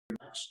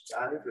much,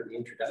 Jai, for the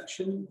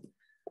introduction.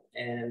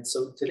 And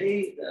so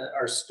today,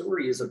 our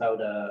story is about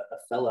a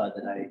fella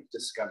that I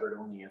discovered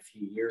only a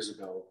few years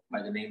ago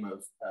by the name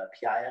of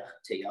Pierre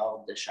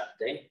Teilhard de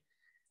Chardin,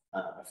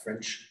 a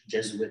French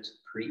Jesuit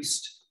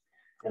priest.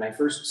 And I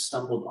first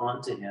stumbled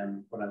onto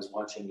him when I was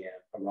watching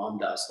a Ram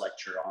Dass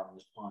lecture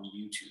on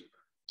YouTube.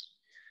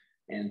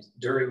 And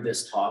during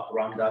this talk,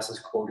 Ram Dass is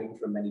quoting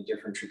from many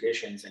different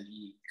traditions, and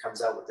he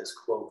comes out with this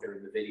quote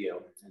during the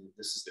video, and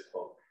this is the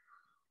quote.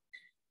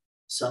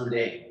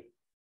 "Someday,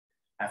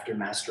 after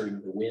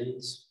mastering the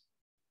winds,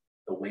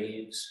 the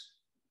waves,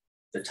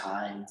 the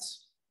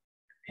tides,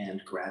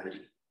 and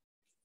gravity,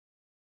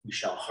 we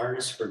shall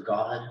harness for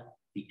God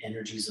the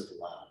energies of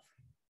love,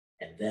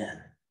 and then,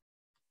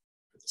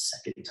 for the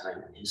second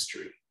time in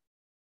history,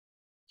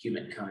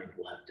 humankind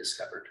will have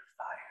discovered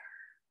fire."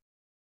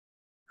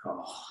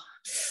 Oh,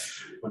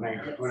 when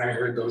I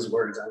heard those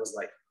words, I was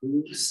like,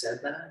 who said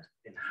that?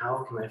 And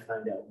how can I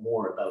find out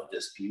more about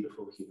this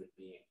beautiful human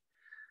being?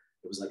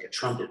 It was like a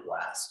trumpet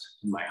blast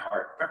in my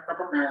heart.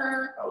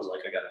 I was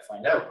like, I gotta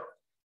find out.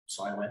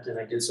 So I went and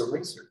I did some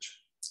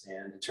research.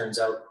 And it turns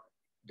out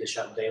de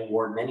Chardin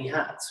wore many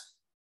hats.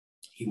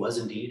 He was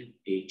indeed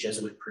a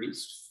Jesuit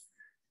priest.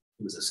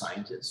 He was a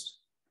scientist,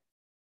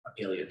 a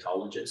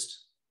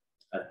paleontologist,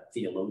 a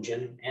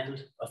theologian,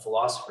 and a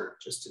philosopher,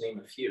 just to name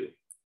a few.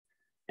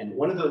 And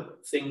one of the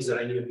things that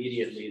I knew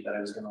immediately that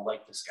I was gonna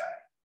like this guy,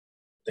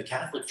 the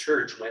Catholic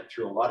Church went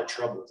through a lot of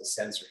trouble to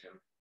censor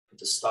him,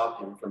 to stop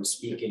him from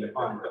speaking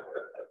on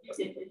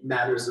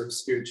matters of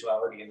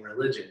spirituality and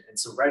religion. And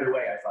so right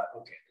away I thought,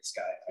 okay, this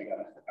guy,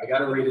 I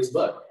gotta read his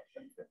book.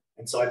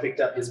 And so I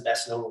picked up his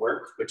best known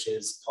work, which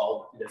is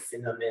called Le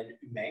Phénomène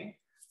Humain.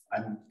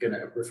 I'm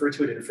gonna refer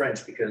to it in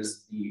French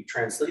because the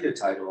translated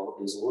title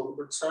is a little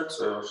bit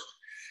sexist.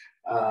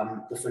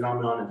 The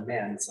phenomenon of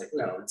man. It's like,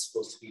 no, it's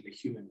supposed to be the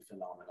human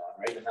phenomenon,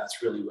 right? And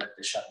that's really what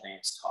de Chardin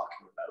is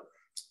talking about.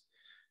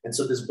 And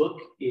so this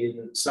book,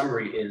 in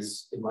summary,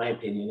 is, in my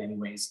opinion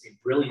anyways, a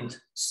brilliant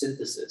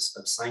synthesis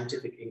of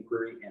scientific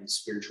inquiry and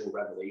spiritual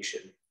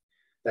revelation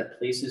that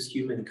places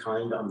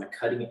humankind on the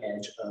cutting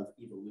edge of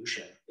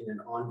evolution in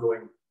an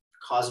ongoing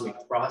cosmic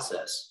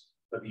process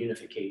of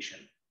unification,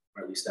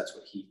 or at least that's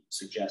what he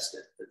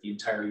suggested, that the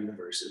entire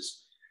universe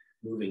is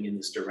moving in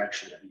this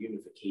direction of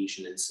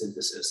unification and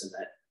synthesis, and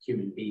that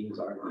human beings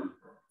are the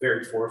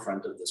very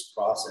forefront of this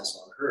process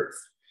on Earth.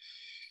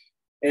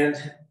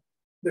 And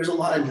there's a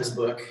lot in this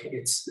book.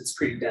 It's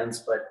pretty dense,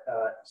 but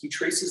he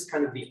traces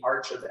kind of the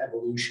arch of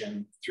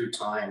evolution through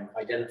time,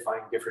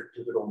 identifying different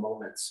pivotal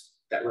moments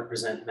that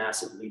represent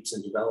massive leaps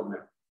in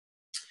development.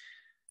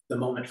 The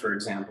moment, for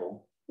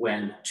example,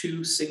 when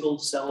two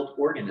single-celled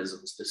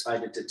organisms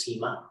decided to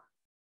team up,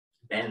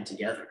 band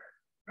together,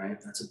 right?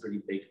 That's a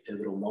pretty big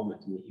pivotal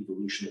moment in the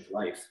evolution of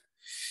life.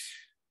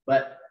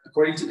 But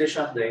according to de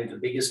Chardin, the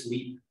biggest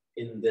leap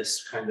in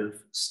this kind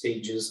of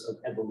stages of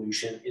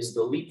evolution is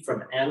the leap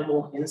from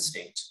animal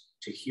instinct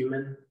to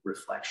human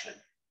reflection.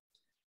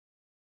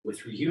 With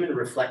human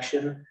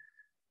reflection,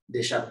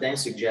 de Chardin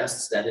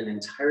suggests that an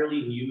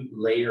entirely new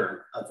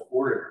layer of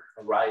order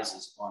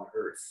arises on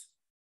Earth,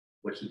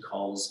 what he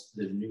calls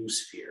the new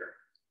sphere,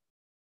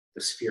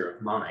 the sphere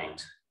of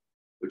mind,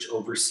 which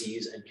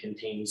oversees and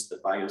contains the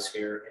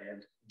biosphere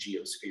and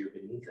geosphere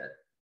beneath it.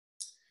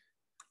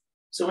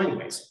 So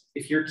anyways,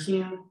 if you're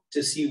keen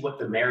to see what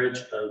the marriage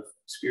of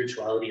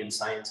spirituality and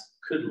science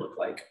could look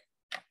like,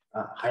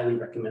 highly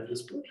recommend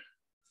this book.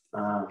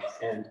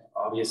 And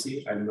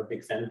obviously, I'm a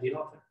big fan of the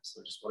author, so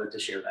I just wanted to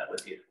share that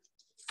with you.